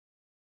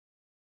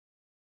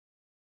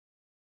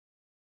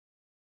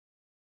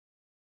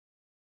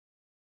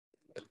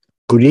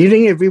Good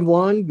evening,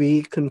 everyone.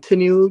 We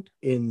continued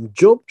in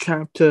Job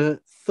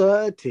chapter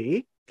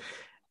 30,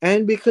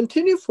 and we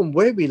continue from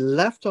where we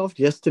left off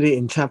yesterday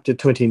in chapter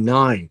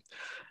 29.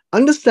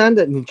 Understand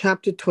that in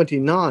chapter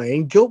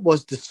 29, Job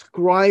was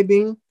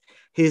describing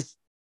his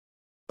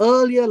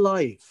earlier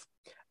life.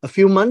 A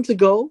few months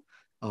ago,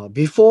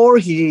 before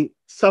he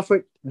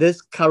suffered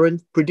this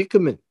current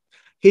predicament,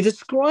 he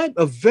described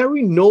a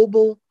very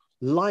noble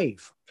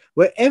life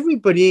where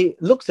everybody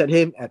looks at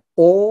him at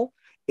awe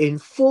in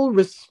full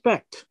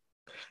respect.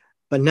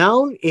 But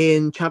now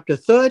in chapter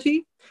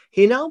 30,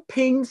 he now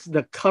paints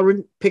the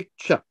current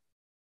picture.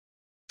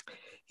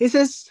 He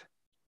says,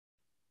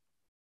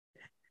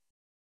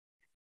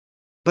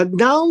 but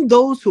now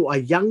those who are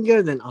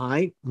younger than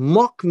I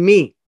mock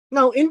me.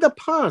 Now, in the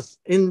past,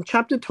 in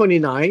chapter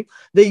 29,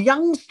 the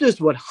youngsters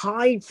would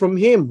hide from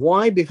him.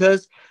 Why?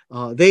 Because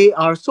they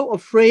are so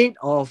afraid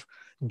of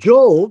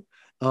Job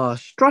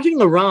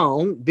strutting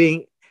around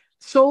being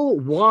so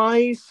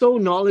wise, so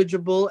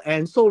knowledgeable,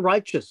 and so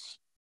righteous.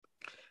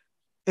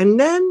 And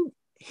then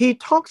he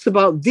talks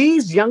about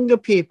these younger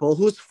people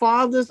whose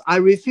fathers I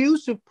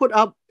refuse to put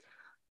up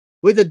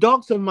with the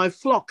dogs of my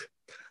flock.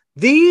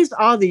 These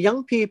are the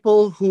young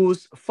people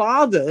whose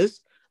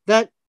fathers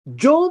that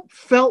Job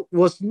felt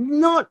was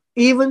not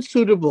even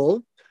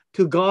suitable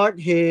to guard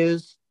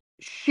his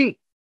sheep.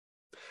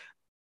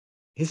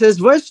 He says,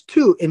 verse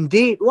 2,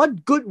 indeed,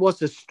 what good was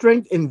the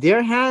strength in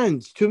their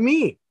hands to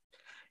me?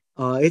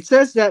 It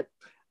says that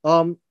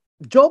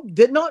Job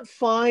did not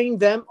find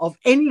them of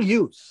any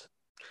use.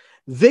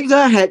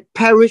 Vigor had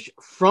perished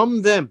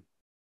from them.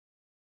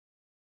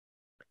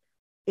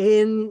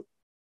 In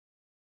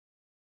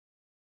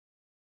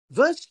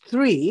verse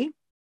 3,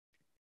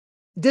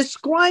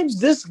 describes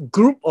this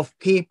group of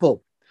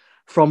people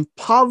from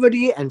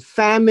poverty and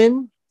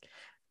famine.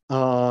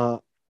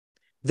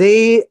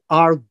 They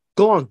are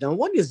gone. Now,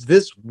 what is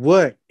this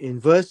word in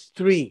verse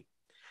 3?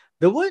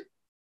 The word,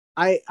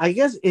 I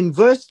guess in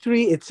verse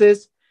 3, it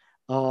says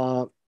they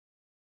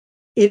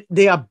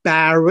are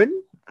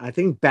barren. I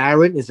think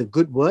barren is a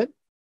good word.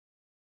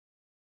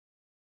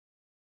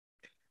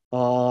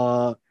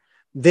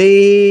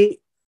 They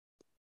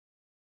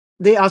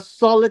are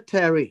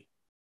solitary.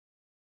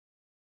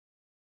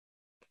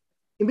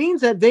 It means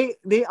that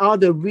they are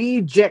the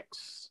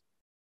rejects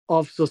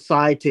of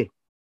society.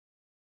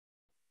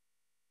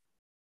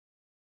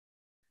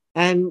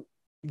 And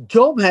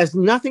Job has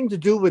nothing to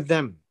do with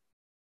them.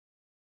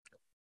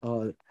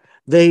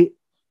 They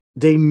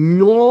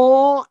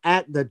gnaw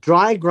at the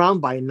dry ground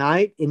by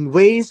night in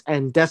waste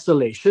and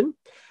desolation,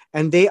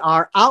 and they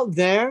are out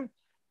there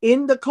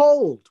in the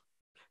cold,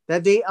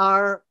 that they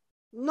are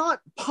not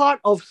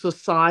part of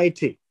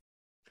society.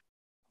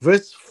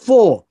 Verse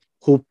 4,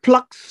 who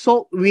pluck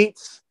salt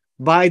weeds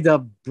by the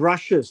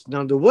brushes.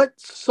 Now, the word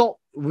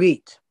salt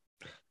weed,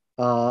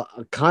 a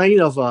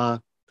kind of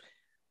a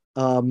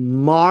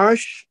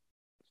marsh,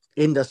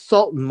 in the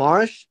salt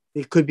marsh,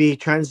 it could be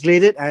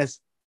translated as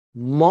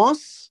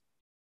moss.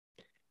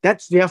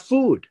 That's their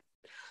food.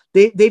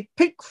 They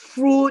pick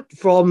fruit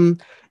from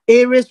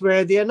areas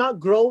where they are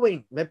not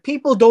growing, where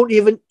people don't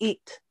even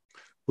eat,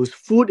 whose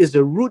food is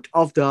the root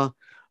of the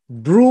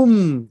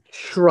broom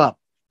shrub.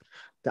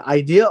 The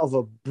idea of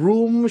a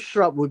broom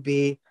shrub would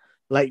be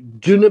like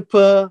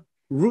juniper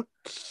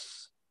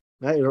roots,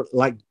 right?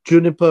 Like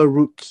juniper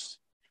roots.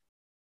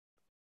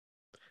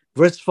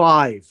 Verse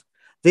 5,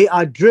 they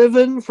are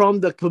driven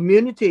from the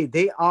community.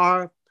 They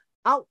are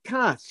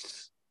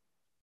outcasts.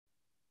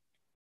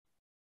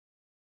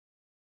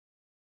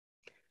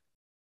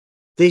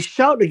 They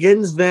shout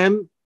against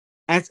them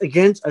as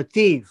against a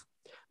thief.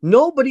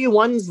 Nobody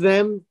wants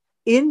them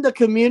in the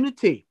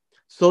community.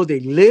 So they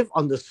live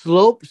on the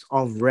slopes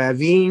of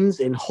ravines,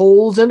 in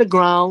holes in the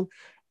ground,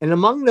 and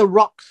among the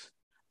rocks.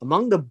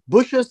 Among the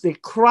bushes, they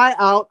cry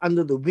out.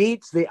 Under the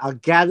weeds, they are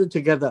gathered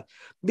together.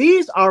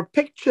 These are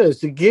pictures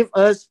to give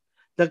us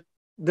the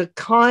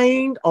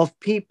kind of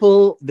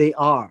people they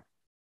are.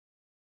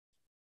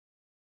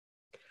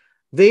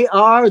 They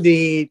are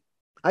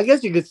I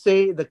guess you could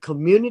say, the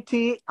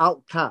community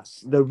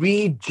outcasts, the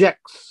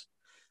rejects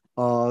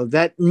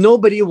that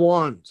nobody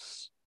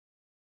wants.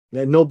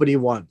 That nobody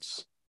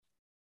wants.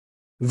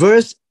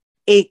 Verse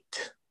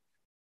 8.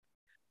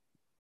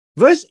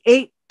 Verse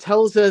 8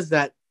 tells us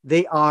that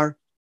they are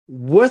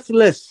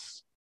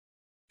worthless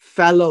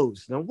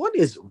fellows. Now, what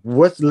is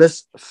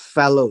worthless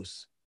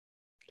fellows?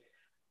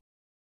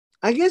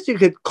 I guess you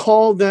could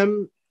call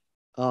them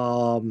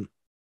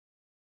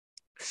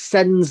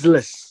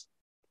senseless.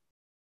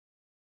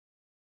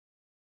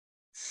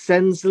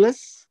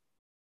 Senseless,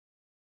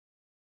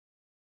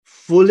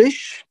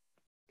 foolish.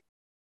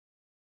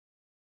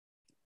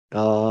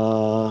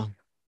 Yeah,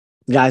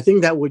 I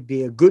think that would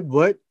be a good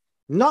word.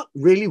 Not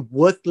really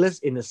worthless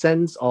in the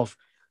sense of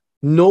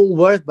no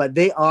worth, but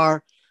they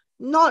are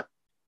not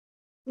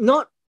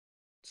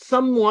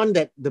someone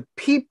that the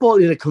people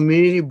in the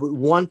community would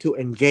want to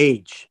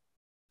engage.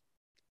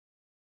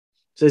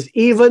 So it's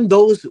even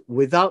those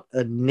without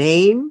a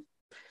name,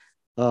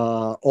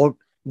 or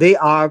they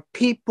are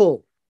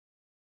people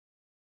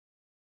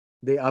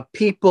They are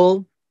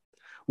people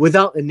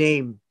without a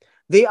name.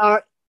 They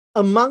are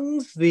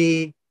amongst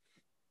the,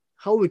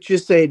 how would you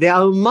say, they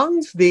are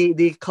amongst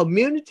the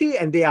community,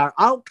 and they are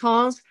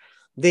outcasts.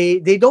 They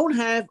don't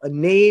have a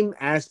name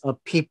as a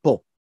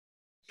people.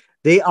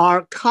 They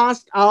are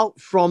cast out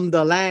from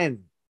the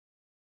land.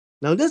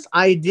 Now, this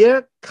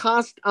idea,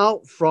 cast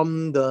out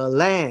from the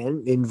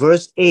land, in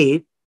verse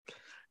 8,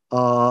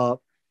 uh,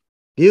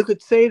 you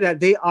could say that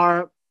they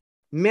are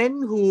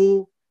men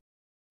who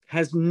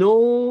has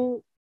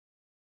no,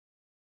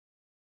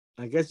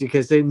 I guess you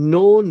can say,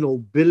 no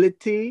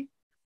nobility,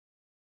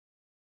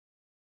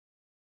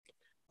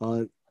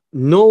 uh,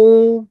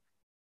 no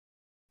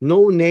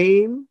no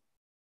name,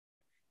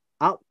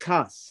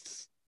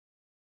 outcasts,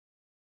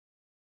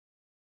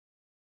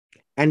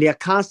 and they are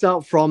cast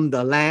out from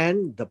the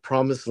land, the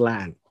promised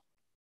land.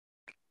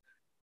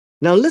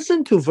 Now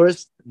listen to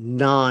verse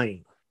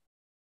 9.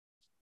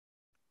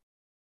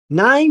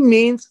 9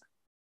 means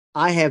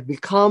I have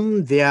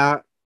become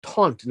their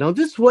taunt. Now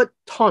this word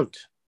taunt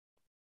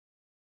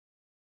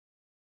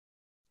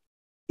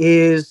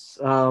is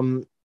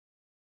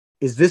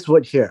this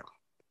word here,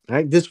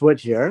 right? This word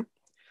here.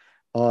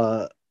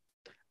 Uh,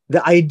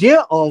 the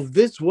idea of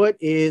this word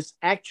is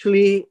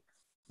actually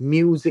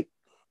music.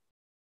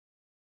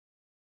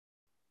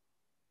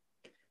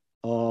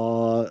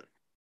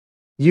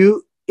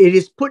 It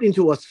is put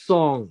into a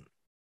song,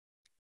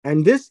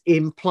 and this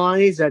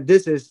implies that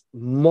this is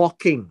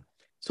mocking.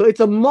 So it's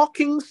a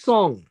mocking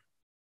song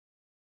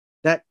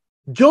that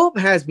Job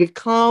has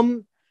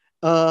become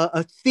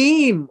a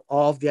theme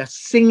of their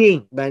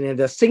singing. But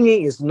the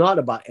singing is not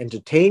about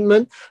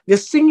entertainment. The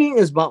singing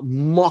is about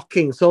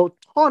mocking. So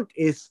taunt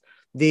is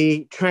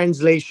the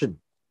translation.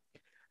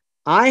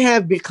 I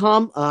have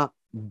become a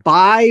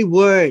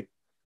byword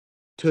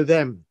to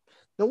them.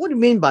 Now, what do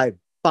you mean by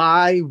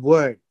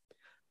byword?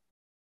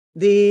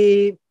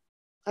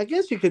 I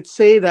guess you could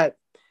say that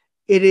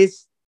it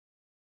is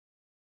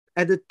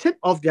at the tip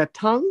of their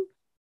tongue,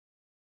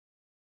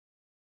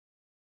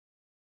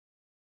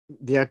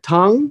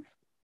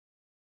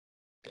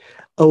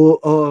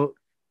 a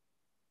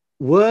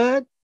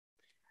word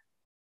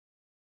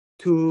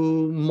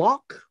to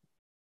mock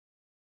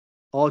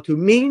or to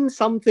mean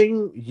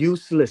something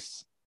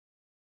useless.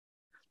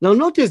 Now,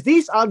 notice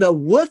these are the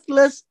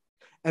worthless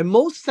and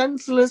most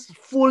senseless,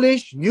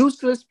 foolish,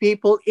 useless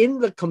people in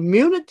the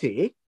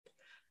community,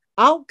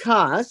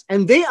 outcasts,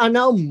 and they are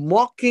now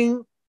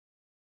mocking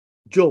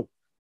Job.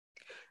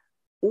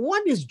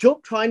 What is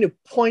Job trying to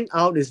point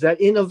out is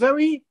that in a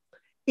very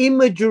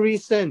imagery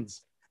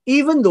sense,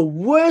 even the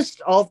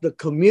worst of the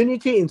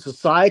community in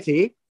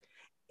society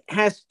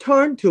has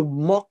turned to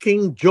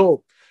mocking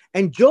Job.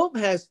 And Job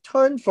has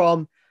turned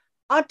from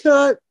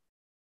utter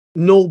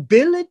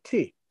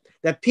nobility,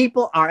 that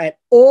people are at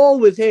awe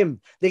with him.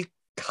 They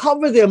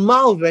cover their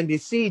mouth when they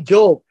see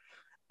Job.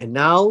 And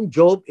now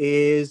Job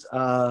is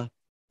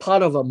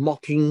part of a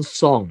mocking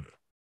song.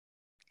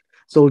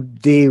 So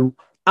the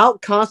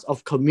outcasts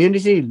of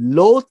community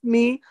loathe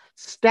me,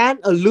 stand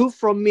aloof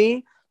from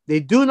me. They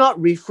do not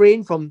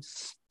refrain from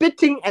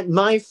spitting at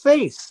my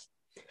face,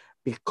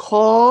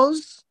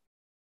 because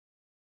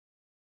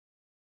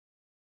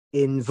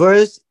in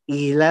verse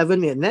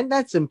 11, and then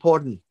that's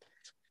important,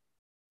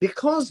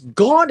 because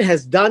God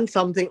has done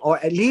something, or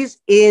at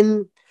least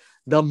in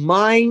the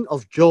mind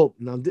of Job.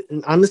 Now,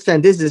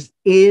 understand, this is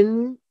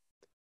in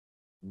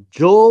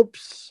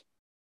Job's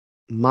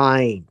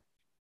mind.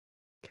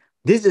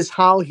 This is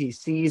how he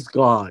sees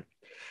God.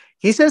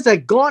 He says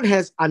that God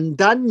has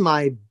undone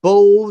my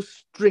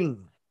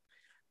bowstring.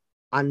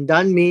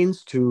 Undone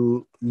means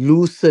to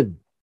loosen.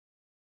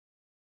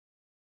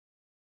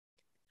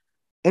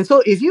 And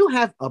so if you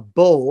have a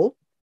bow,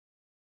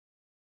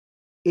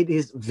 it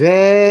is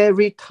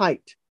very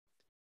tight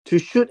to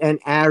shoot an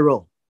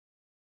arrow.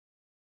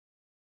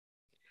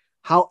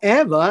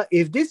 However,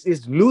 if this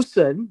is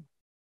loosened,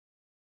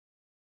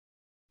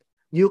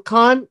 you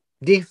can't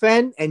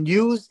defend and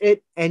use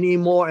it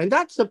anymore. And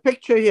that's the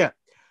picture here.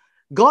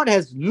 God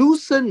has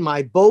loosened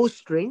my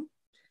bowstring.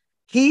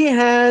 He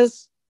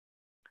has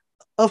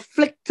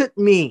afflicted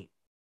me.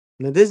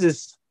 Now, this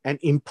is an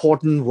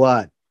important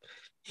word.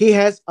 He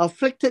has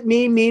afflicted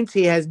me means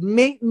he has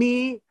made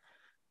me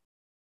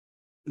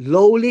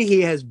lowly. He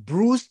has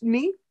bruised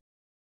me.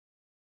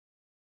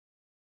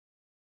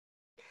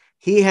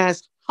 He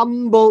has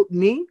humbled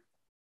me.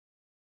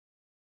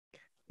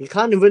 He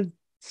can't even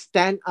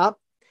stand up.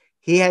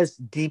 He has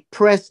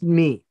depressed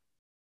me,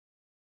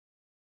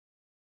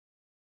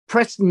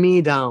 pressed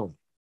me down.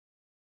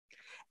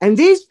 And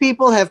these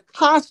people have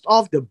cast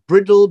off the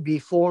bridle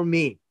before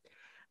me.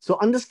 So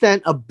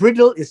understand, a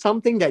bridle is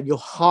something that you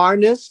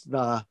harness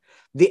the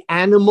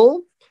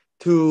animal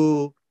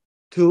to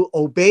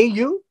obey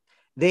you.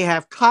 They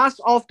have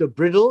cast off the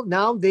bridle.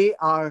 Now they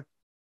are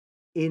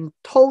in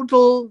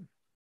total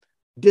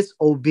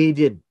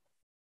disobedience.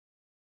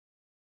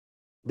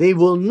 They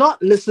will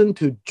not listen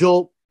to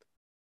Job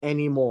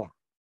anymore.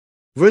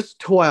 Verse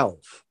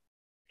 12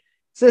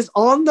 says,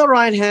 on the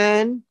right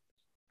hand,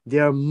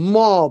 their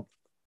mob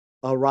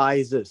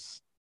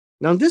arises.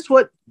 Now, this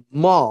word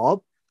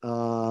mob,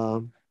 uh,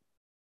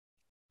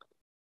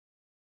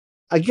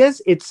 I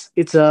guess it's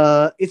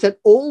an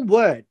old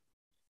word.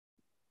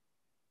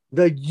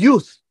 The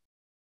youth,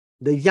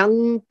 the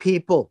young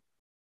people,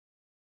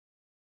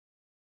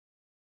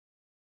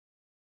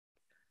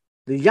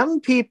 the young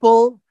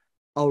people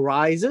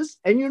arises,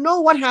 and you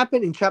know what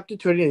happened in chapter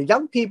 20? The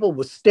young people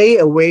will stay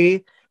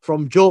away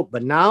from Job,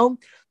 but now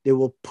they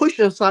will push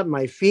aside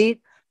my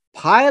feet,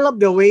 pile up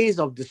the ways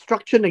of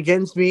destruction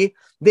against me.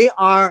 They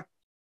are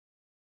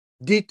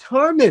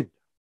determined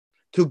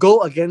to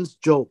go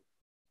against Job.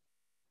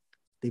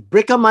 They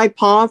break up my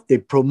path, they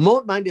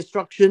promote my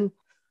destruction.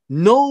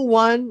 No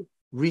one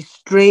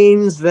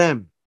restrains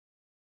them.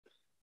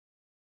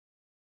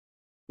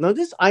 Now,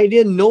 this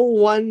idea, no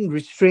one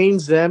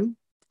restrains them,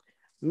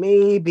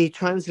 may be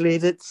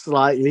translated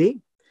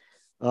slightly.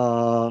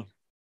 Uh,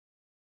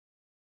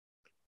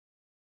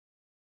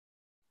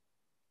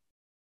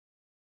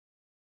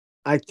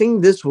 I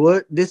think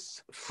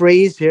this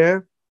phrase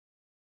here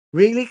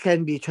really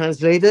can be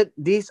translated.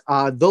 These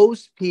are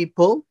those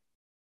people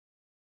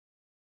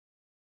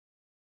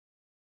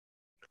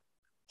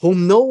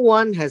whom no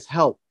one has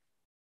helped.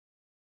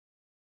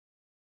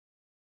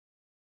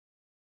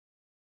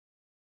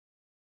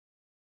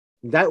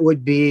 That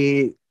would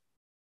be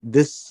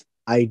this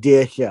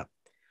idea here.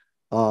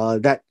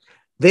 That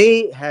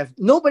they have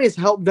nobody's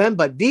helped them,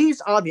 but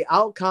these are the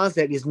outcasts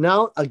that is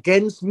now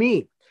against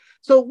me.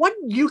 So what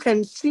you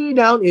can see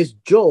down is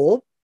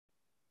Job,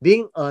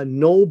 being a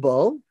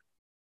noble,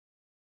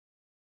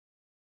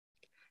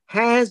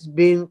 has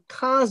been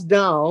cast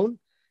down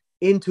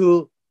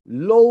into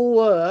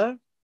lower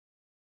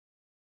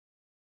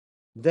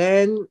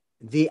than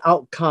the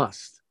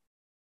outcast.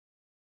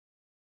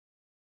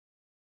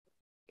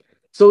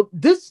 So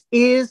this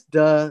is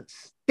the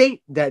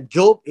state that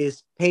Job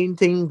is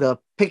painting the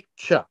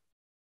picture,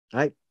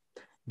 right?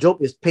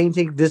 Job is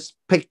painting this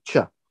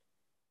picture.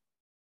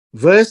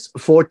 Verse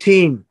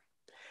 14,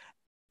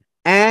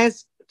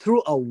 as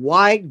through a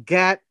wide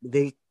gap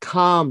they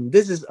come.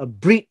 This is a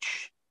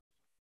breach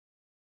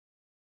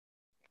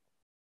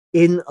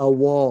in a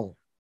wall.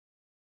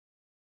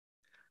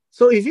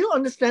 So if you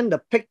understand the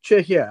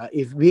picture here,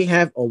 if we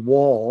have a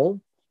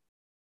wall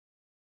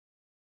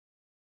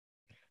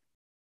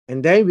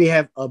and then we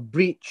have a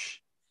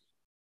breach,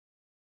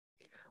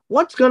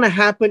 what's going to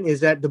happen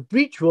is that the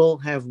breach will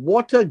have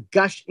water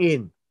gush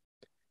in,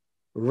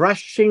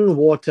 rushing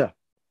water.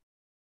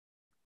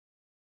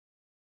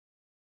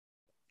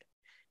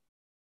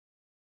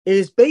 It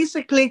is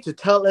basically to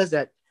tell us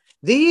that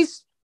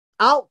these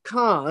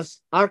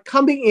outcasts are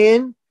coming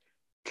in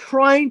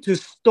trying to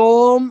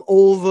storm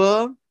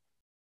over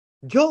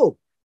Job.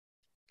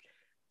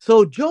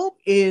 So Job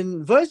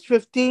in verse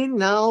 15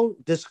 now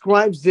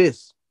describes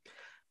this.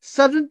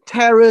 Sudden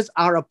terrors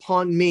are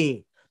upon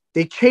me.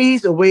 They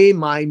chase away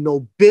my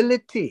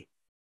nobility,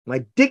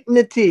 my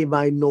dignity,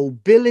 my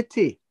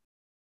nobility.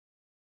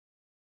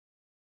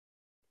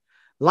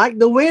 Like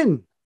the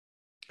wind.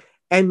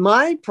 And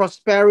my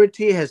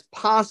prosperity has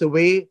passed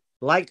away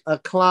like a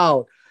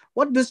cloud.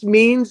 What this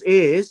means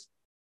is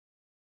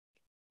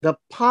the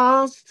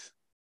past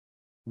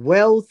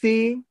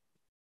wealthy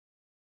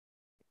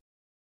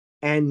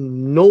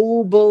and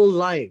noble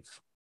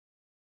life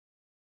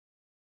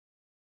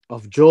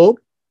of Job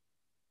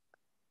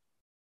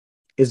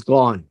is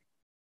gone.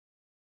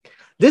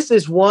 This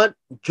is what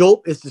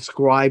Job is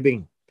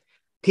describing.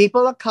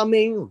 People are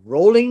coming,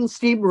 rolling,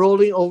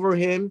 steamrolling over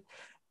him.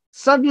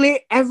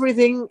 Suddenly,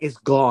 everything is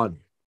gone.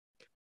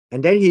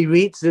 And then he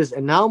reads this,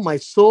 and now my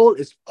soul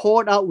is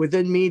poured out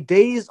within me.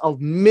 Days of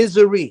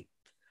misery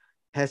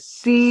has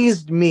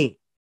seized me.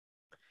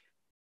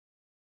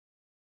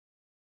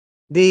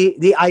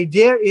 The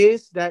idea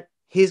is that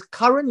his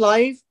current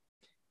life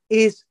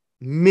is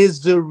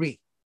misery.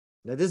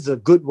 Now, this is a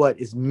good word,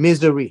 is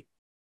misery.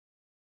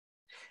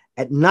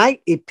 At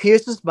night, it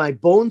pierces my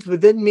bones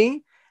within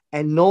me,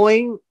 and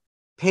gnawing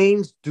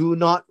pains do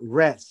not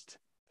rest.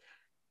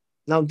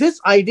 Now, this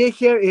idea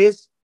here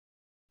is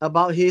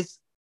about his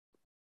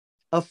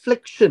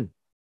affliction.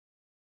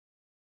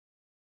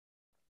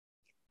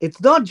 It's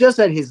not just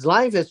that his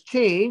life has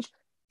changed,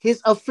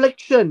 his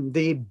affliction,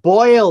 the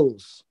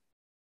boils,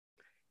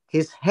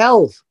 his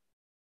health,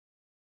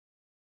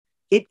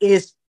 it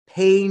is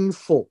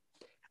painful.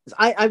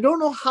 I don't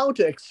know how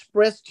to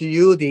express to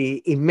you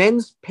the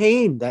immense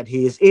pain that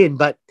he is in,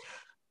 but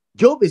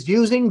Job is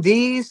using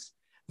these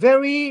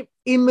very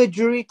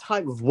imagery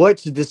type of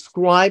words to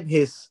describe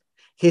his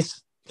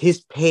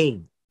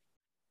pain.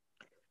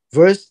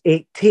 Verse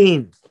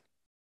 18,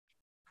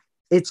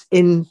 it's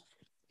in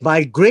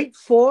by great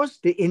force,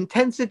 the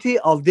intensity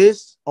of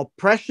this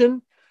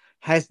oppression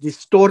has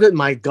distorted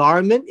my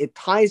garment. It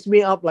ties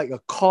me up like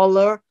a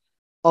collar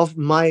of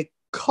my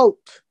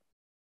coat.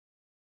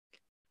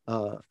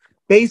 Uh,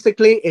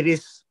 Basically, it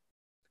is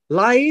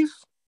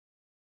life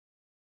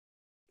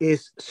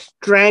is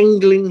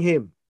strangling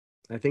him.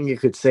 I think you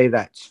could say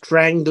that,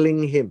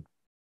 strangling him.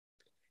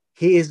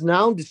 He is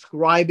now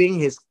describing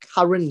his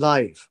current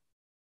life.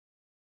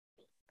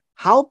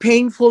 How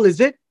painful is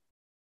it?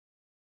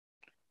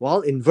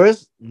 Well, in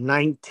verse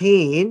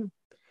 19,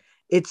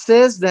 it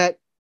says that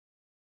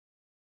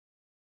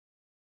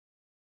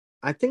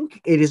I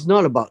think it is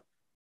not about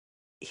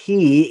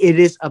it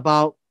is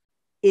about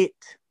it.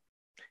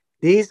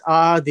 These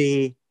are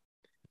the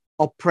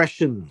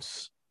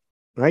oppressions,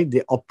 right?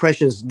 The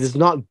oppressions. This is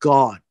not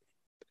God.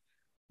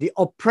 The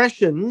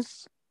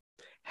oppressions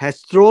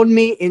has thrown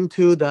me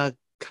into the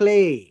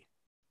clay,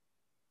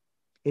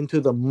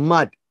 into the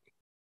mud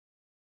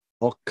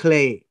or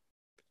clay,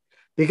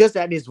 because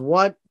that is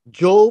what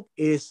Job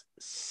is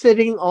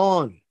sitting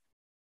on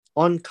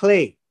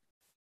clay.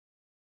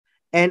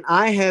 And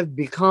I have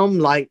become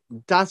like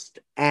dust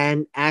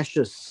and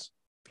ashes.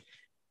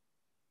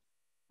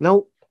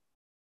 Now,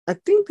 I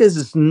think this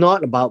is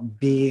not about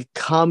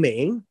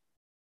becoming.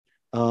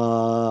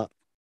 Uh,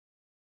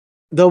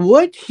 the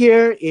word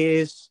here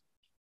is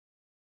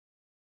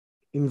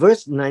in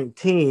verse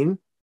 19,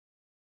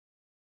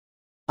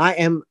 I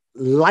am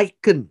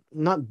likened,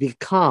 not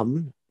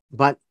become,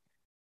 but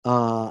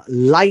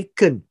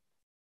liken.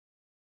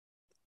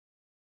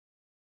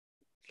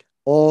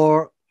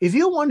 Or if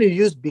you want to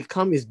use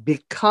become, is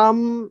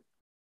become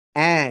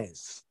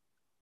as.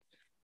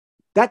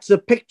 That's the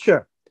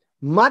picture.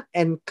 Mud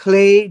and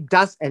clay,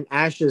 dust and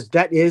ashes.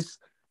 That is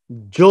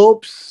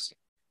Job's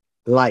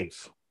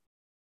life.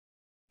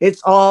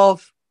 It's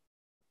of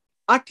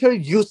utter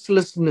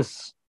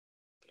uselessness.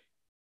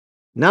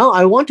 Now,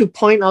 I want to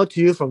point out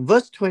to you from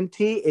verse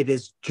 20, it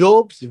is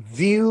Job's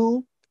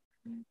view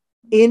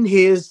in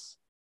his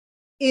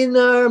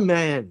inner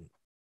man.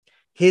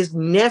 His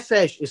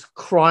nephesh is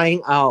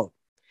crying out.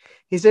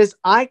 He says,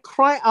 I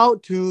cry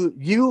out to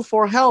you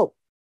for help.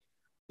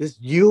 This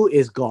you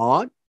is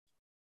God.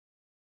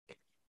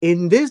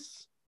 In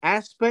this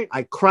aspect,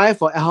 I cry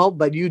for help,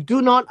 but you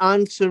do not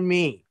answer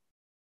me.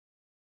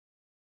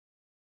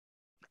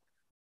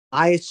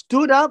 I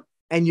stood up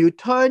and you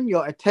turned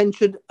your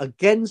attention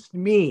against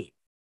me.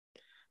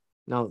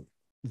 Now,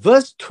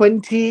 verse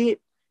 20,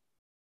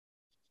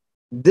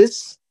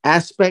 this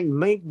aspect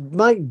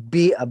might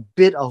be a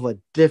bit of a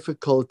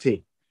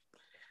difficulty.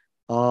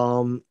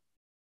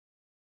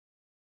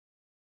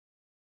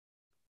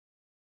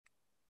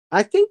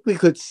 I think we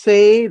could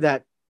say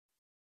that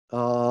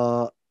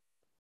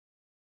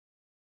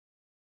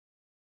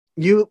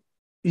you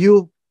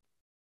you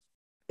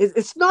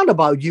it's not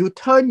about you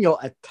turn your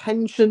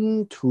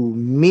attention to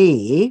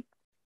me.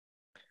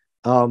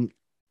 Um,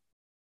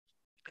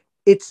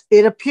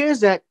 it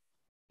appears that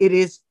it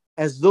is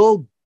as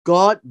though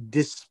God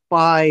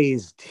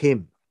despised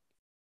him.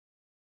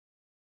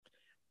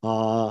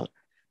 Uh,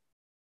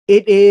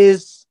 it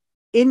is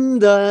in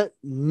the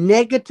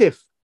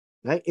negative,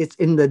 right? It's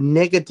in the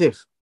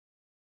negative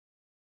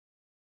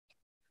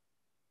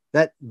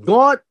that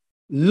God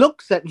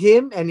looks at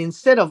him, and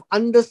instead of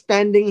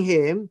understanding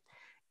him,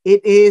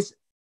 it is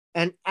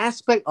an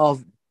aspect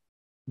of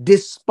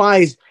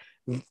despise.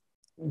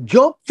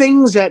 Job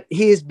thinks that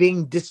he is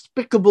being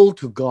despicable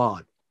to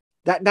God.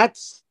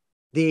 That's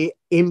the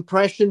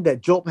impression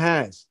that Job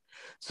has.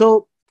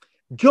 So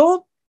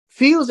Job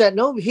feels that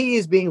no, he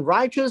is being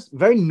righteous,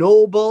 very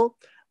noble,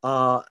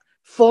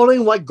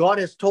 following what God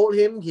has told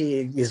him.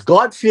 He is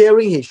God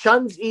fearing. He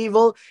shuns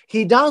evil.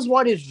 He does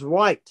what is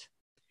right.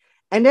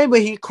 And then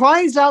when he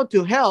cries out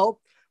to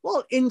help,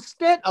 well,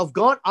 instead of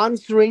God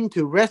answering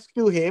to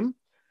rescue him,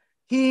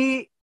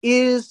 he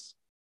is,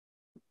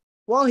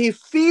 well, he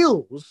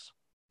feels,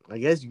 I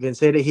guess you can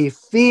say that he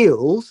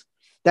feels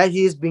that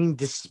he is being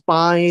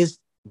despised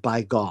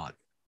by God.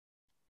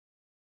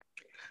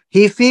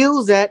 He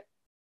feels that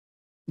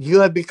you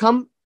have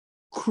become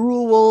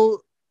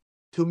cruel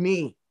to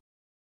me.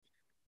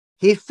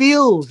 He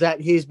feels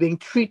that he's being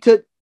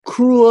treated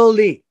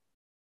cruelly.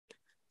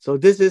 So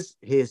this is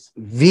his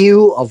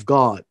view of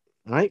God,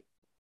 right?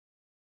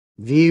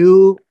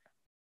 View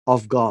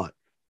of God.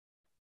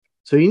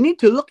 So you need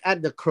to look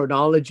at the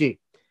chronology.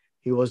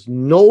 He was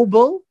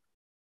noble,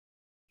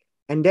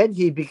 and then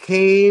he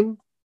became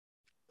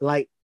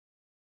like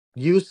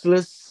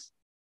useless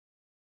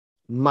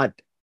mud.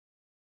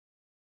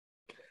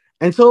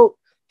 And so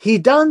he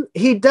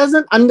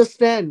doesn't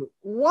understand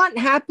what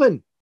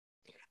happened.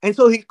 And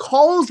so he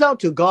calls out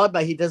to God,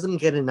 but he doesn't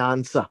get an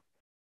answer.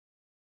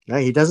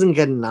 Right? He doesn't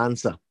get an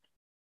answer.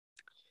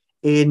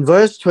 In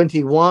verse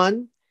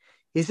 21,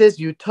 he says,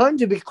 you turn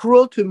to be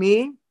cruel to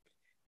me,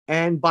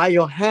 and by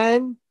your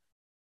hand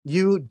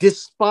you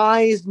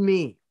despised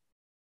me.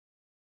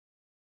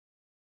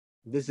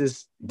 This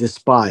is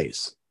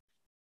despise.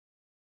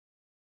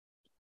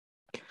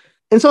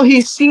 And so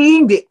he's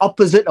seeing the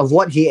opposite of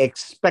what he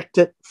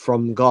expected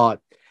from God.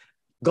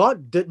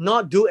 God did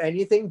not do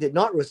anything, did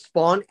not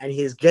respond, and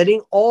he's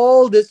getting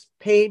all this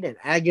pain and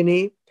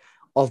agony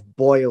of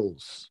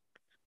boils.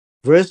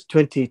 Verse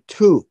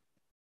 22,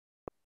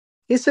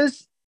 he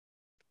says,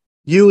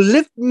 you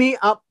lift me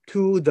up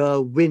to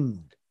the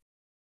wind.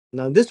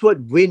 Now, this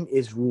word wind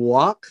is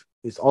ruach.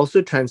 It's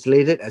also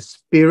translated as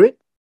spirit.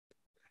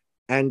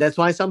 And that's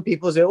why some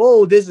people say,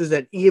 oh, this is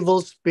an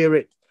evil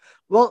spirit.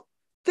 Well,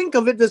 think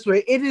of it this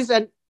way. It is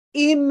an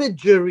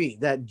imagery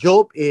that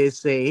Job is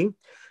saying.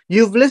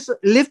 You've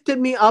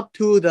lifted me up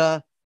to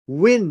the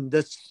wind,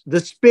 the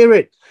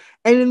spirit.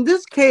 And in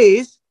this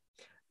case,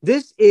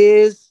 this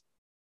is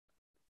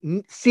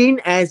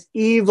seen as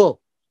evil,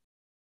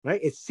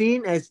 right? It's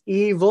seen as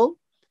evil,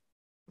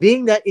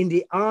 being that in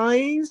the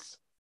eyes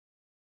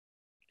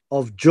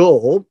of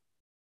Job,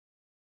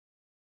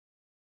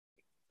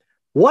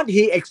 what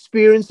he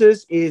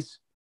experiences is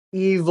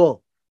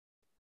evil.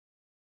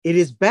 It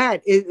is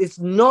bad. It's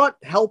not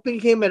helping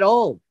him at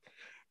all.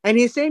 And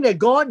he's saying that,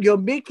 God, you're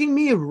making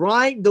me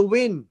ride the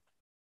wind,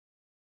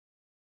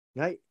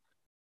 right?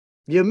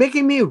 You're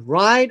making me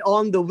ride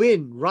on the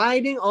wind,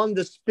 riding on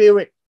the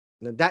spirit.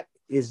 Now, that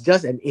is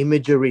just an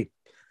imagery.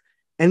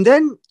 And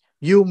then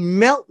you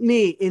melt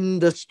me in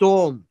the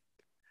storm.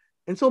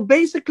 And so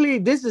basically,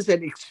 this is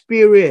an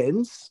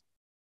experience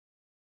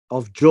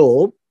of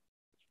Job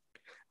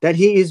that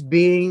he is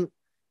being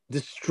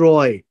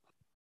destroyed.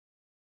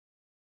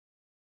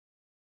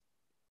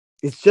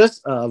 It's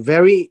just a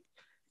very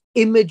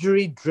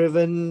imagery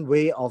driven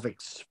way of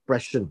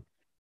expression.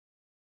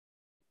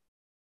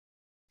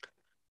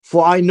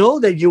 For I know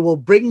that you will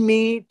bring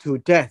me to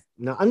death.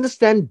 Now,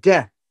 understand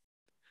death.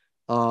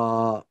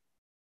 Uh,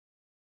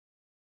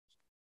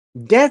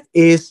 Death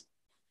is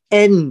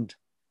end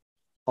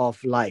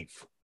of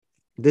life.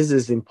 This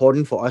is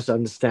important for us to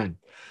understand.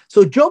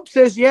 So Job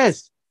says,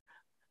 yes.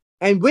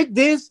 And with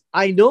this,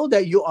 I know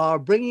that you are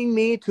bringing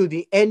me to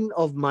the end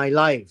of my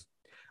life.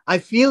 I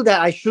feel that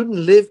I shouldn't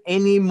live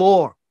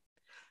anymore.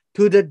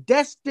 To the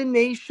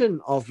destination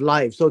of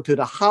life. So to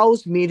the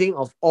house meeting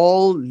of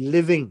all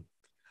living.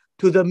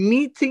 To the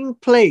meeting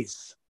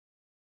place.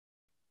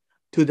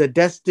 To the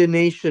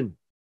destination.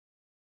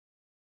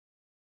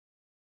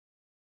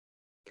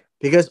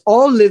 Because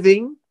all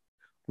living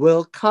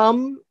will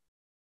come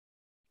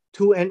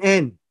to an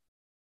end.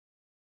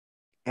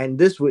 And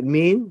this would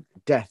mean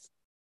death.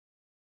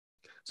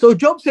 So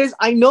Job says,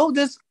 I know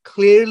this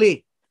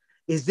clearly.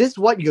 Is this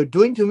what you're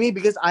doing to me?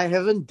 Because I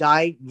haven't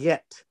died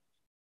yet.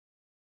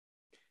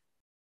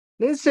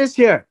 Then it says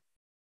here,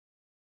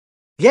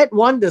 yet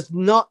one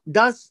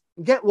does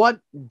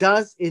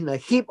in a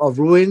heap of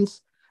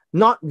ruins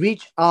not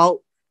reach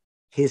out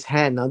his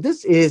hand. Now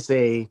this is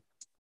a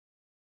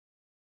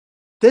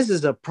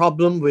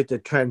problem with the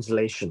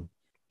translation,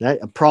 right?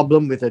 A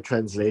problem with the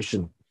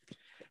translation.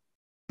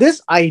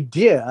 This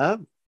idea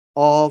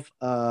of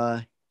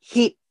a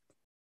heap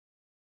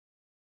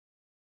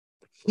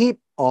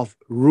of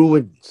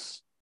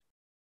ruins,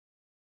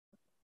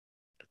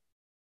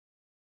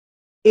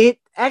 it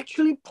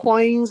actually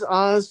points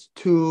us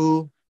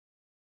to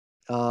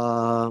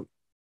how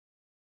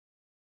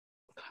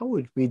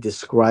would we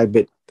describe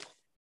it?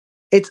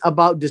 It's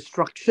about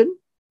destruction,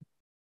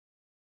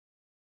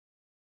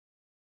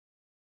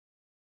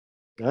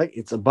 right?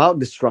 It's about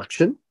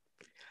destruction.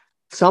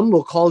 Some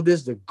will call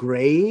this the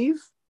grave.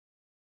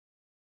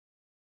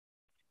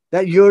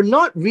 That you're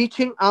not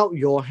reaching out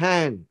your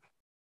hand,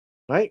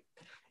 right?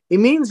 It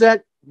means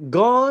that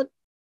God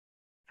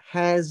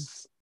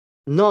has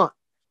not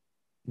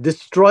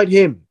destroyed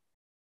him.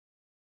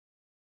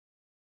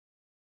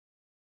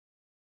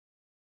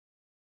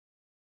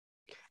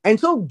 And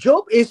so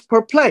Job is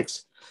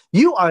perplexed.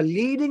 You are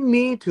leading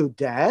me to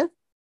death,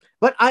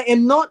 but I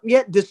am not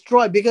yet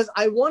destroyed because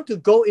I want to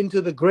go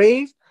into the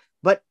grave,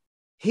 but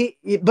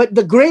but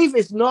the grave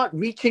is not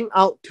reaching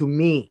out to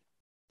me.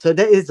 So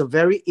that is a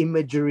very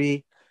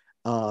imagery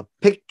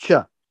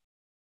picture.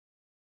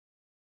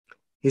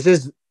 He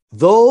says,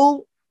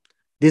 though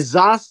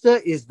disaster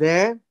is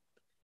there,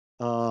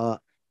 now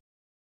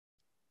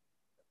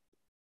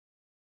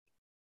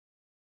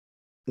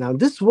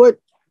this word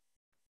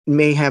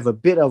may have a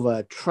bit of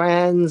a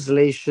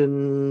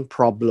translation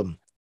problem.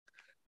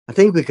 I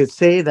think we could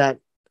say that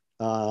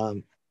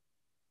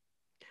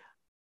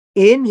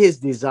in his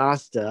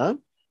disaster,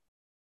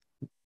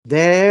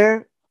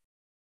 there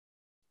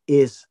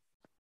is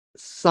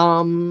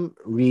some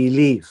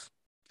relief.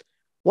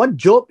 What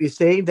Job is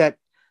saying that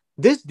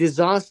this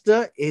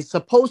disaster is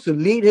supposed to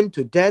lead him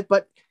to death,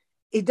 but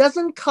it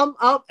doesn't come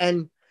out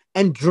and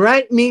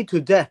drag me to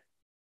death.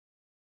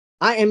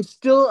 I am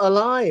still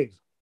alive.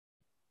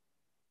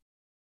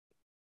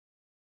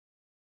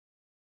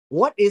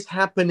 What is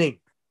happening?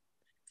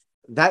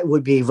 That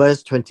would be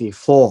verse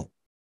 24.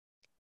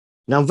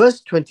 Now,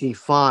 verse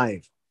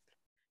 25.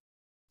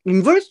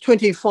 In verse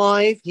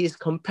 25, he's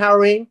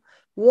comparing,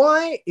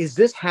 why is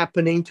this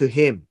happening to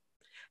him?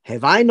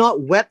 Have I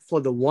not wept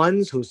for the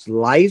ones whose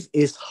life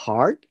is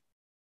hard?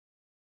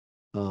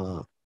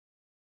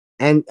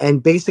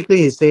 And basically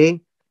he's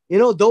saying,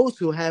 those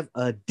who have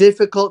a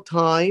difficult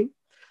time,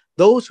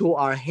 those who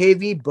are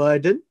heavy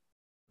burden,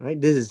 right?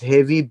 This is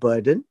heavy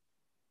burden.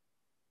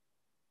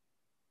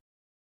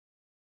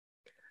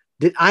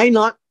 Did I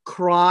not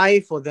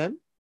cry for them?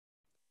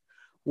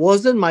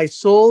 Wasn't my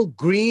soul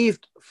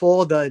grieved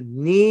for the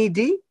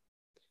needy?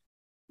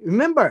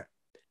 Remember,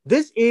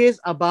 this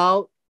is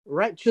about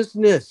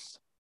righteousness.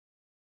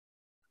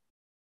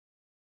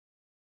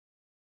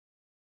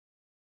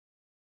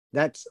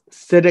 That's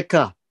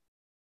tzedakah.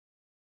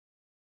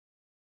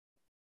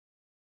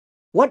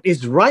 What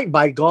is right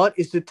by God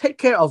is to take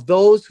care of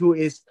those who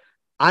is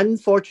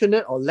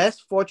unfortunate or less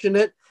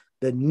fortunate,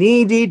 the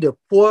needy, the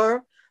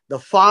poor, the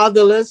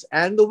fatherless,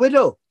 and the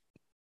widow.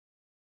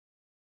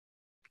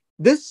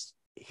 This,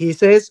 he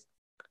says,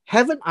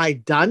 haven't I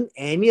done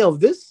any of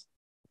this?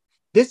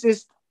 This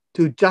is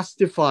to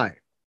justify.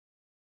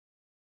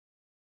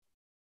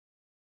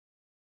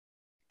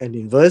 And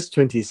in verse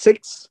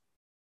 26,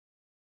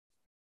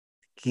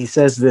 he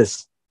says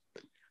this: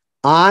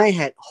 I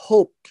had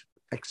hoped,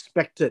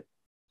 expected,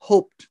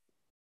 hoped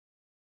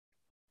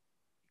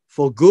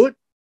for good.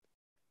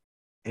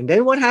 And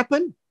then what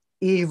happened?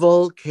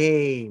 Evil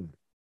came.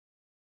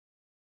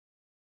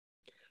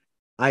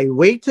 I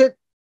waited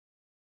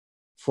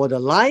for the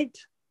light.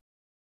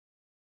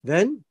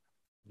 Then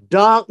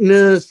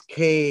darkness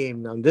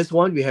came. Now, this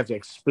one we have to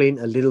explain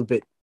a little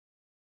bit.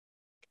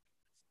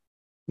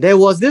 There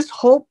was this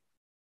hope,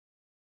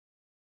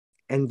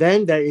 and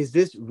then there is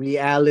this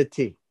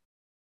reality.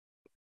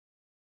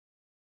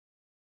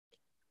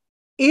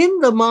 In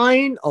the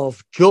mind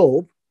of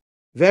Job,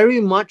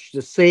 very much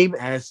the same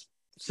as,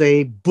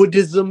 say,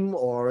 Buddhism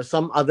or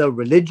some other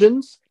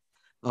religions,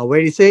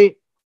 where they say,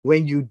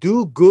 when you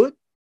do good,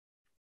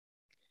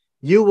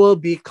 you will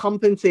be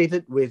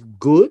compensated with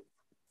good.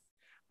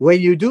 When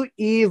you do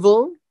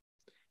evil,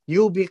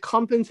 you'll be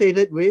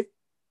compensated with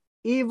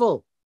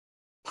evil,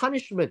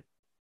 punishment.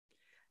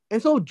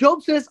 And so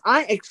Job says,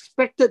 I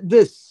expected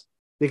this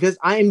because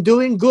I am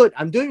doing good.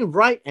 I'm doing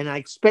right, and I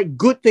expect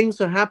good things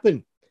to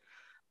happen.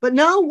 But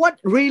now what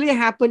really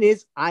happened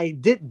is I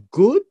did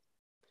good,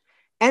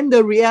 and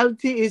the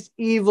reality is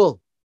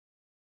evil.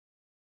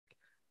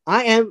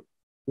 I am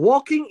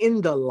walking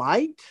in the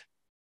light,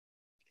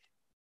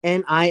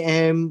 and I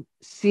am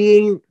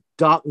seeing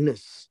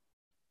darkness.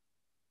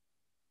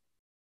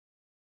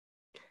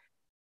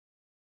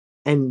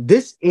 And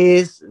this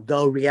is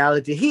the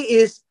reality. He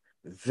is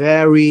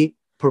very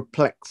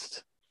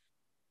perplexed.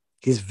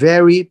 He's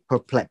very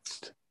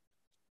perplexed.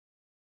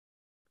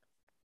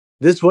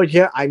 This word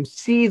here, I'm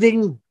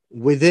seething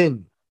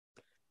within.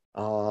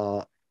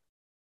 Now,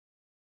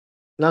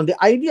 the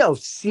idea of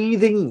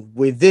seething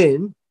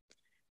within,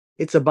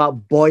 it's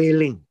about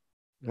boiling,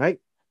 right?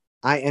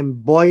 I am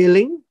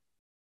boiling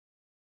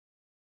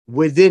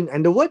within.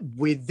 And the word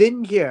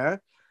within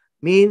here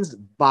means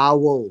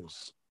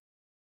bowels,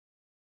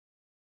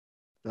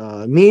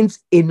 means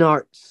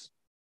innards.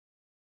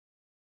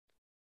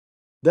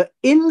 The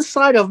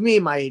inside of me,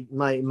 my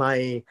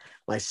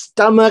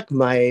stomach,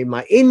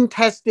 my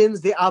intestines,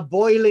 they are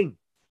boiling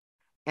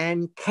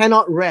and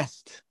cannot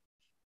rest.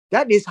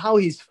 That is how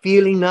he's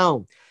feeling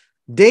now.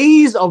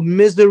 Days of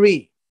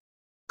misery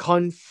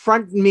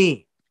confront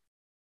me.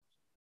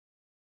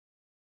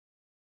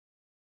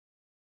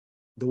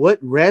 The word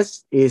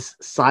rest is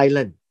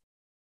silent.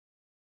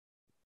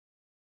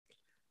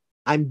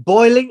 I'm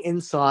boiling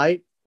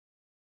inside,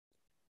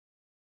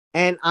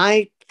 and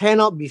I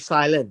cannot be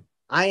silent.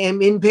 I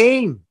am in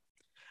pain.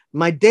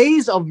 My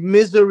days of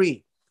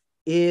misery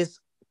is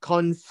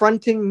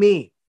confronting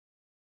me,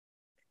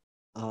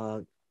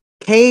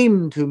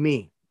 came to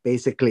me,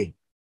 basically.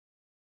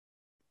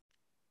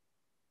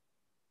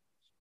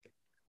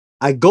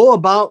 I go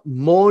about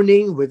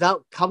mourning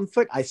without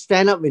comfort. I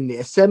stand up in the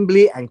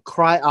assembly and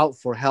cry out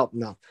for help.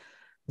 Now,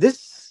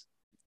 this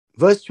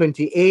verse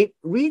 28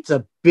 reads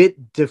a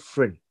bit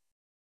different.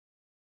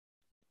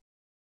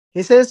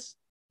 He says,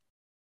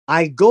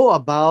 I go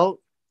about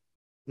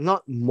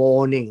not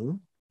mourning.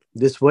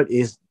 This word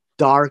is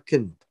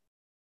darkened.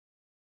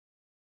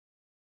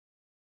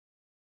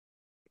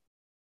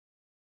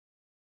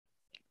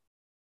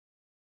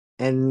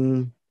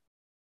 And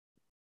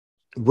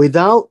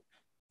without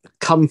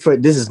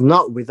comfort, this is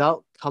not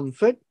without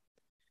comfort,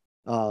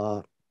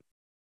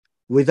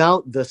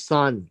 without the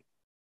sun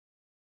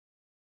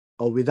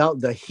or without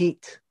the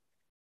heat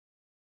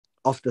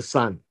of the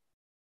sun.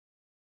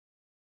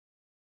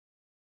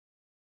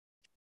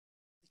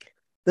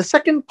 The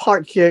second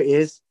part here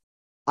is,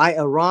 I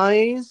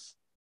arise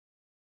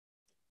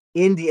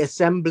in the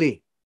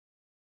assembly.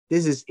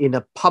 This is in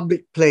a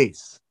public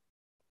place.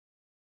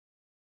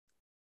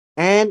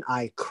 And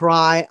I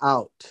cry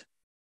out.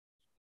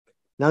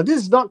 Now,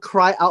 this is not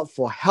cry out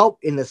for help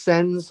in the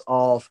sense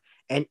of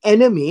an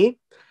enemy.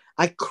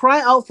 I cry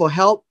out for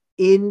help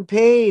in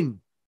pain.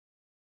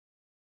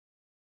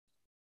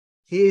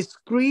 He is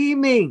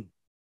screaming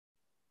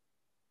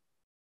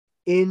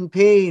in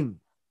pain.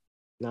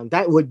 Now,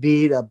 that would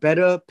be the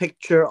better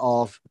picture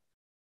of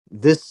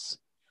this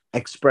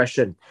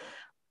expression.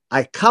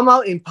 I come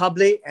out in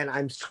public and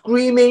I'm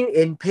screaming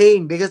in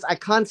pain because I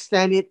can't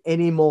stand it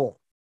anymore.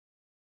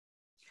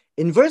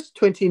 In verse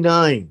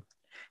 29,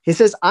 he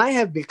says, I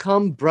have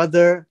become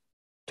brother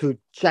to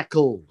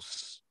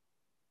jackals.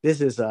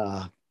 This is,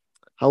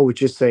 how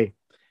would you say?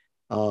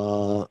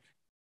 It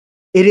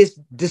is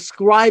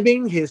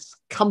describing his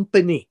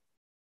company.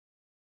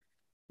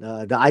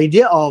 The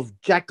idea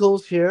of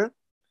jackals here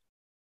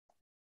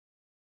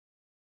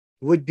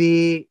would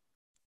be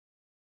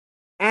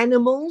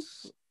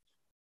animals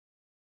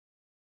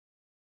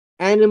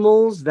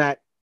that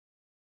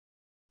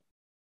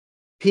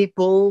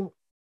people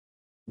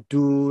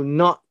do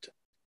not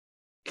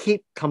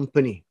keep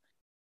company.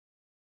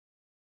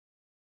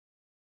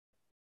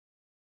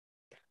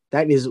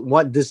 That is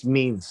what this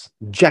means.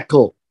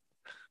 Jackal.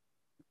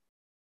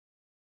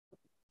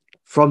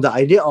 From the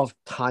idea of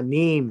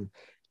tanim,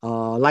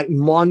 like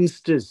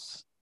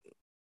monsters.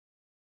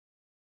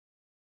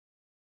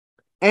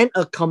 And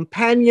a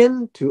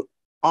companion to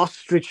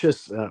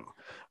ostriches.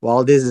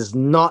 Well, this is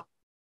not,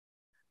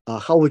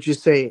 how would you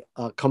say,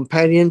 a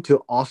companion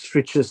to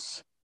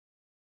ostriches.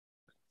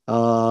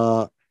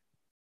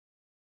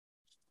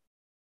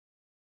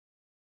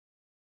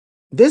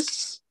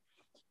 This,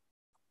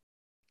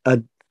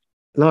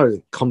 not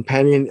a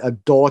companion, a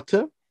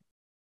daughter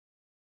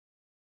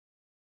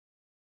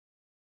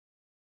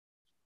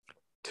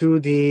to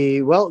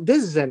the, well,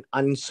 this is an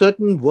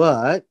uncertain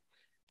word.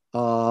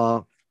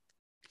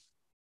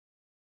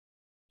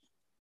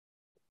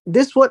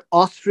 This word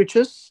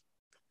ostriches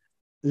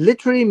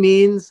literally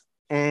means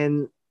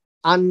an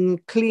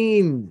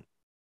unclean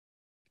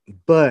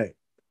bird,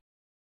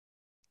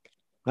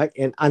 right?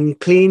 An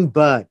unclean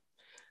bird.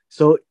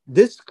 So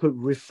this could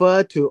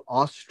refer to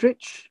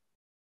ostrich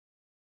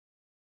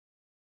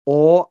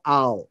or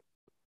owl.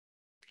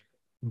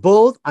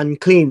 Both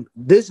unclean.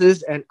 This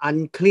is an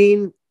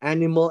unclean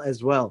animal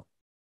as well.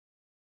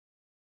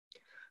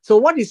 So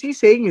what is he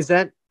saying is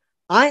that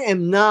I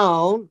am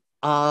now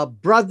a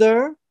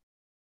brother.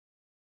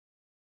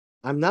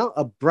 I'm now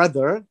a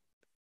brother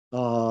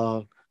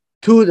to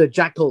the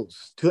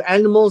jackals, to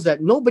animals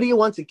that nobody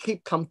wants to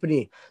keep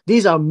company.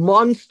 These are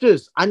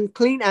monsters,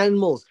 unclean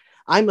animals.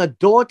 I'm a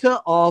daughter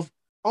of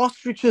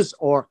ostriches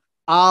or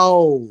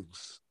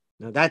owls.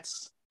 Now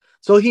that's,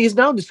 so he is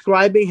now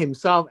describing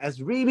himself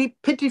as really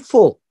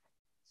pitiful.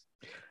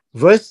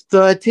 Verse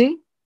 30,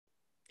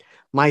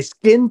 my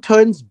skin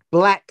turns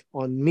black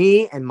on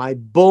me and my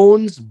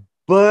bones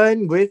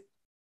burn with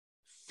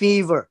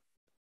fever.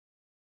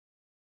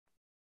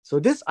 So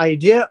this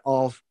idea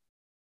of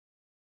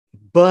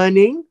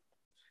burning,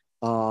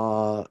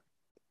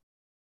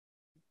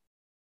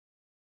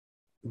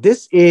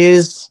 this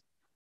is,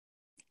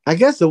 I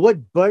guess the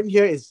word burn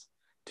here is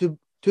to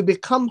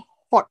become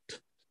hot,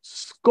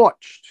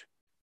 scorched.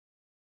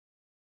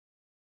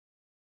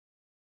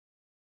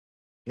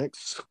 Like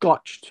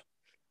scorched,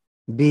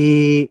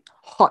 be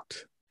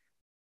hot.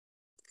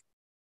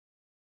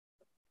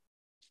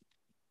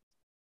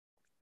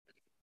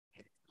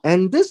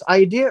 And this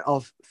idea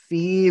of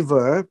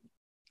fever,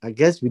 I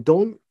guess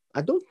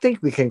I don't think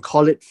we can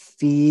call it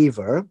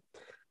fever.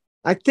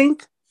 I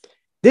think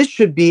this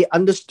should be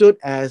understood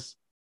as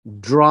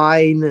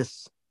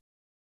dryness.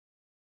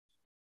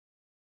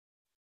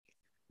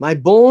 My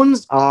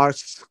bones are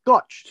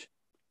scorched.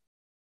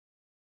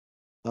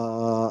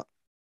 I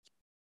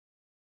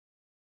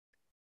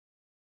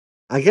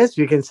guess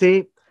we can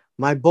say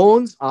my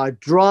bones are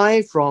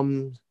dry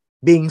from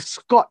being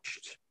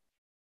scorched.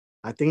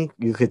 I think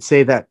you could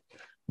say that,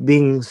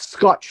 being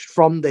scorched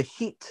from the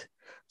heat.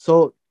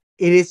 So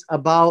it is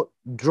about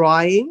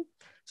drying.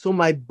 So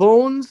my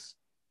bones,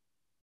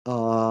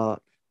 we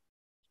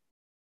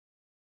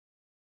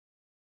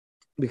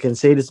can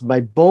say this,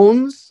 my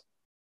bones,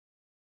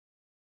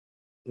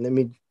 let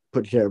me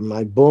put here,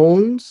 my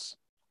bones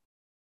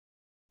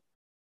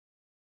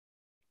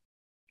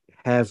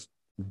have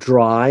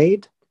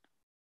dried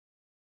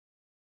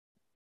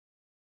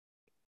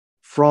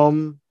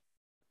from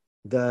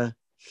the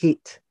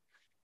heat.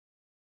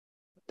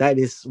 That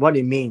is what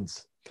it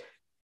means.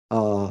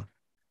 So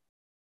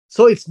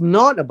it's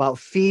not about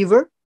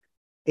fever.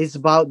 It's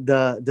about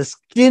the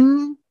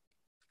skin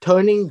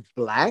turning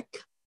black,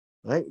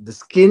 right? The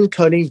skin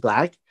turning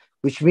black,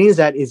 which means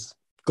that it's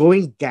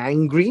going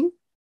gangrene,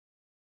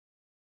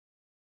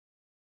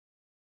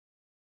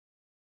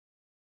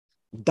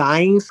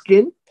 dying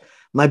skin.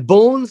 My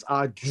bones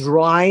are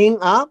drying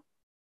up.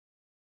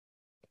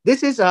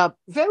 This is a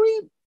very,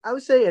 I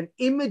would say, an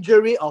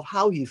imagery of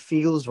how he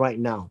feels right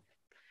now.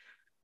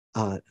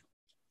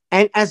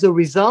 And as a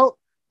result,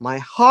 my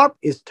harp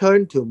is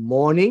turned to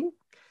mourning,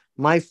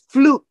 my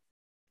flute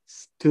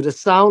to the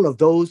sound of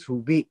those who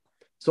weep.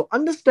 So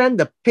understand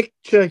the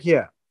picture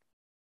here.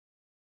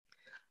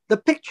 The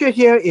picture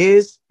here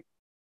is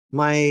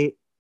my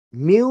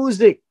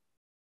music.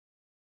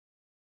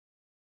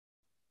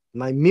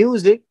 My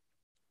music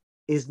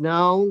is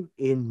now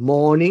in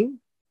mourning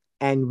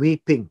and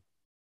weeping.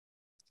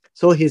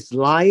 So his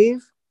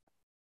life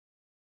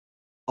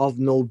of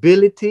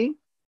nobility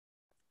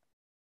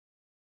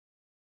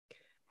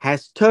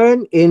has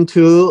turned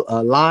into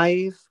a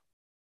life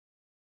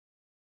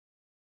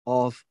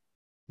of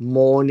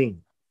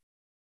mourning.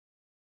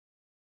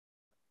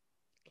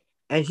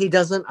 And he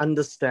doesn't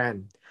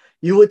understand.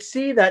 You would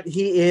see that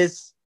he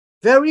is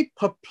very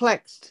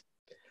perplexed.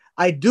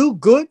 I do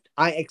good,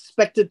 I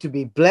expected to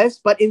be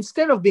blessed, but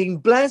instead of being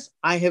blessed,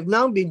 I have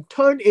now been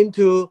turned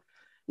into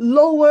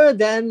lower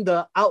than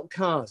the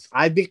outcast.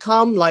 I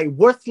become like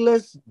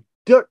worthless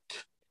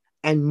dirt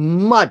and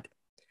mud.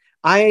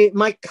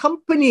 My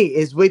company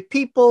is with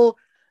people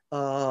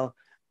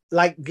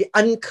like the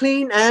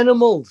unclean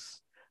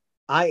animals.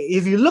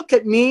 if you look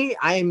at me,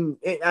 I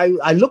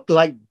look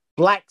like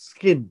black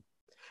skin.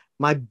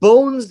 My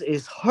bones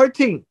is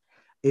hurting.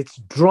 It's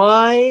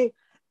dry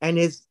and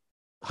it's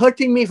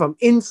hurting me from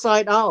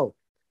inside out.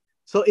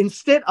 So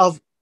instead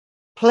of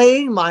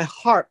playing my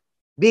harp,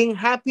 being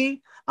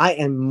happy, I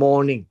am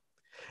mourning.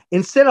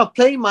 Instead of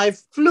playing my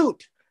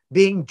flute,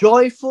 being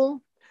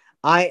joyful,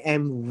 I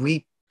am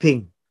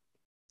weeping.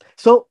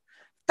 So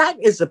that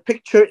is a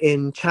picture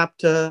in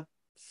chapter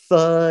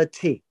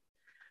 30.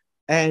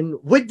 And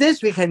with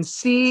this, we can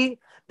see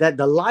that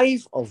the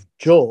life of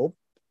Job,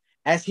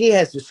 as he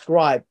has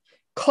described,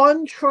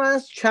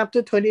 contrasts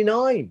chapter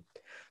 29,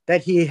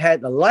 that he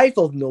had a life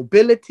of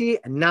nobility,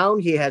 and now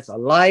he has a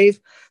life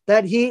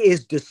that he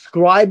is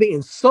describing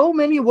in so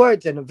many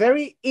words in a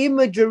very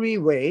imagery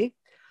way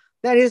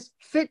that is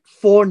fit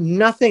for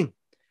nothing.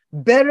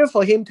 Better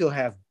for him to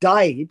have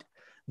died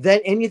than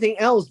anything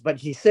else. But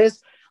he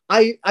says,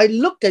 I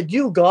looked at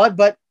you, God,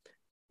 but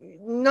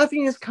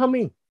nothing is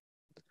coming.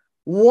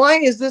 Why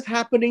is this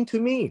happening to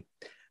me?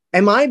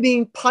 Am I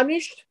being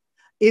punished?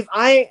 If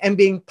I am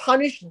being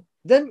punished,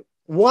 then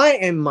why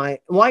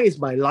is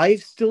my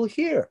life still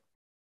here?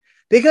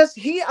 Because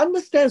he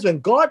understands when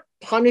God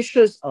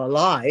punishes a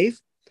life,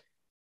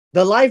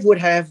 the life would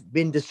have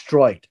been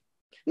destroyed.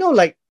 You know,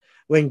 like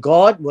when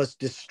God was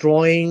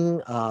destroying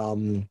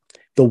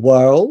the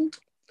world,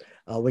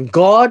 when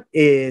God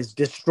is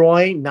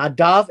destroying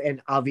Nadav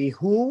and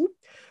Avihu,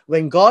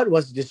 when God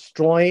was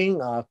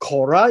destroying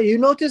Korah, you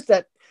notice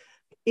that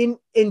in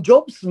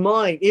Job's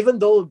mind, even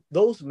though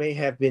those may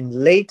have been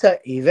later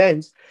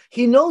events,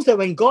 he knows that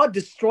when God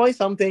destroys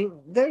something,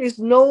 there is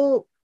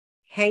no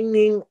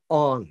hanging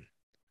on.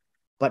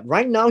 But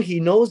right now, he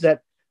knows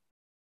that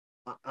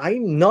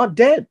I'm not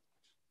dead.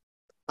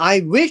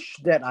 I wish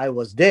that I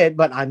was dead,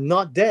 but I'm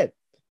not dead.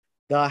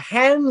 The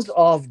hands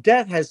of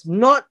death has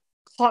not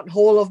caught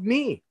hold of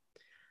me.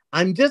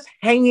 I'm just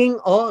hanging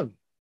on.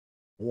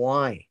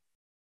 Why?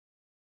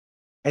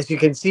 As you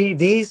can see,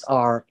 these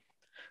are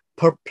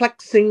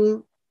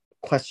perplexing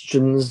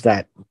questions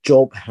that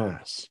Job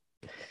has.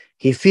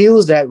 He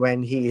feels that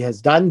when he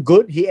has done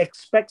good, he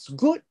expects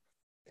good.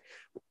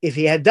 If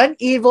he had done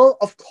evil,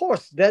 of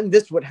course, then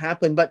this would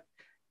happen, but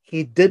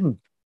he didn't.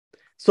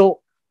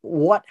 So,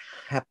 what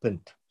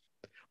happened?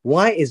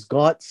 Why is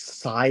God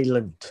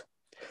silent?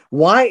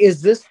 Why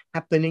is this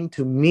happening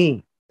to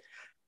me?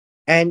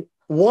 And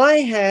why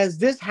has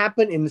this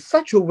happened in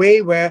such a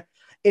way where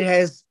it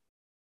has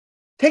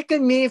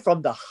taken me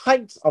from the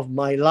heights of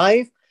my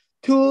life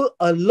to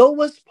a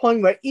lowest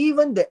point where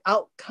even the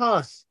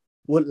outcasts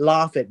would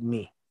laugh at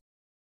me?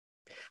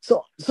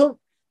 So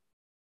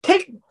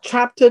take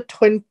chapter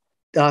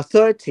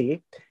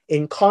 30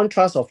 in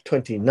contrast of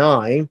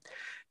 29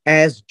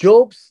 as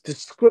Job's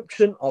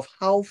description of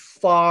how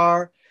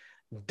far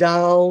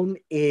down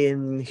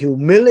in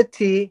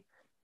humility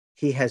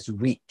he has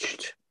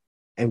reached.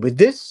 And with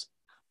this,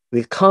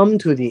 we come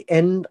to the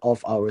end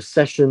of our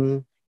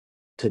session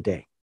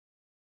today.